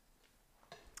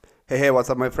Hey, what's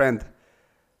up, my friend?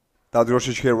 Daud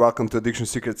Rosic here. Welcome to Addiction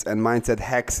Secrets and Mindset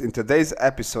Hacks. In today's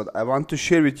episode, I want to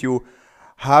share with you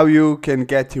how you can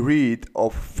get rid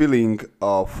of feeling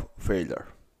of failure.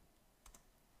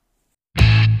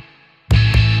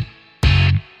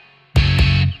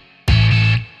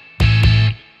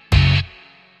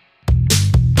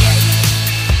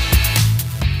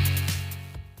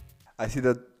 I see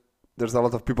that there's a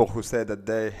lot of people who say that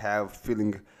they have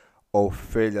feeling of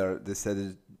failure. They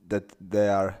said that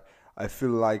I feel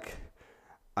like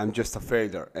I'm just a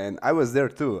failure. And I was there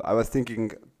too. I was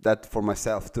thinking that for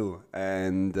myself too.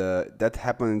 And that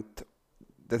happened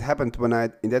when I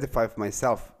identified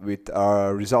myself with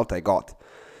a result I got.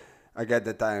 I get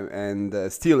that time,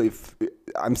 and still, if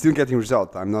I'm still getting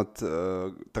result, I'm not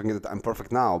talking that I'm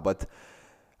perfect now, but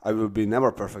I will be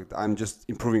never perfect. I'm just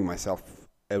improving myself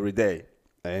every day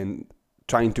and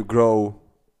trying to grow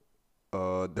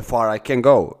the far I can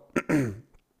go.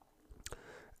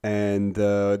 And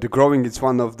the growing is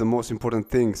one of the most important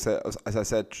things. As I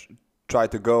said, try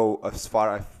to go as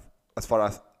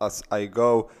I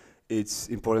go. It's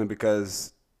important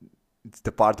because it's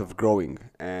the part of growing.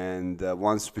 And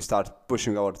once we start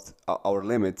pushing our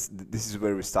limits, this is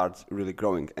where we start really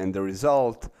growing. And the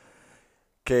result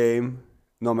came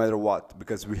no matter what,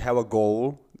 because we have a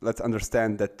goal. Let's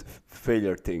understand that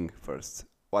failure thing first.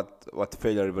 What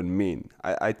failure even mean?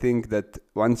 I think that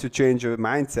once you change your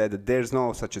mindset, that there's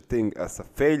no such a thing as a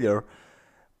failure,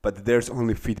 but there's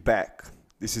only feedback.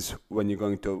 This is when you're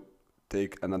going to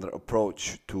take another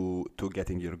approach to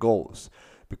getting your goals.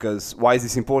 Because why is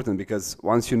this important? Because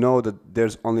once you know that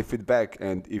there's only feedback,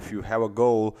 and if you have a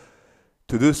goal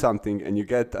to do something and you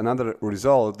get another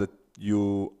result that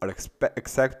you are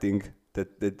expecting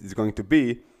that is going to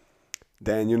be,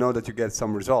 then you know that you get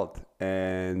some result.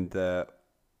 And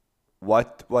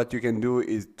what you can do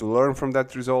is to learn from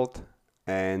that result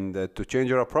and to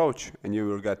change your approach, and you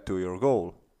will get to your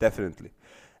goal, definitely.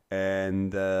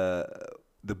 And the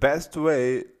best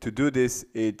way to do this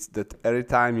is that every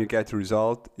time you get a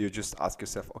result, you just ask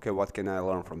yourself, okay, what can I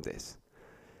learn from this?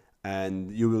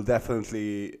 And you will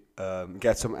definitely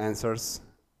get some answers,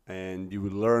 and you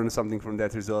will learn something from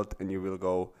that result, and you will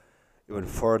go even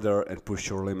further and push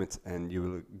your limits, and you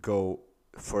will go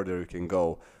further you can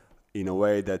go in a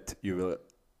way that you will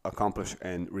accomplish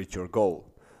and reach your goal.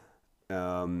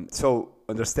 So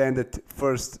understand that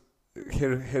first,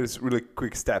 here's really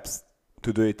quick steps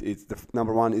to do it. It's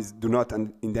number one is do not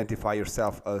identify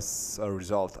yourself as a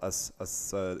result, as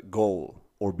a goal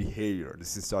or behavior.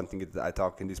 This is something that I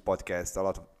talk in this podcast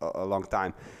a long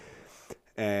time.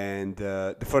 And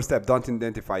the first step, don't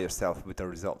identify yourself with a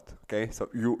result. Okay, so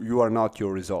you are not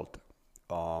your result.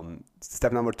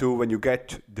 Step number two, when you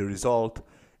get the result,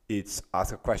 it's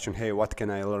ask a question. Hey, what can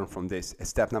I learn from this?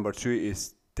 Step number three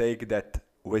is take that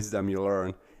wisdom you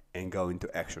learn and go into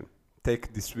action.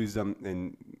 Take this wisdom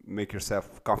and make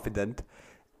yourself confident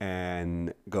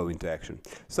and go into action.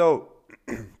 So,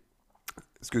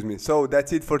 excuse me. So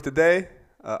that's it for today.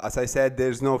 As I said,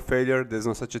 there's no failure. There's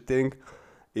no such a thing.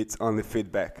 It's only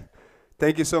feedback.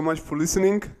 Thank you so much for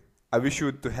listening. I wish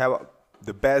you to have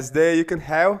the best day you can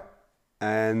have,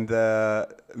 and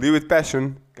live with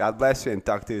passion. God bless you, and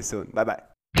talk to you soon. Bye-bye.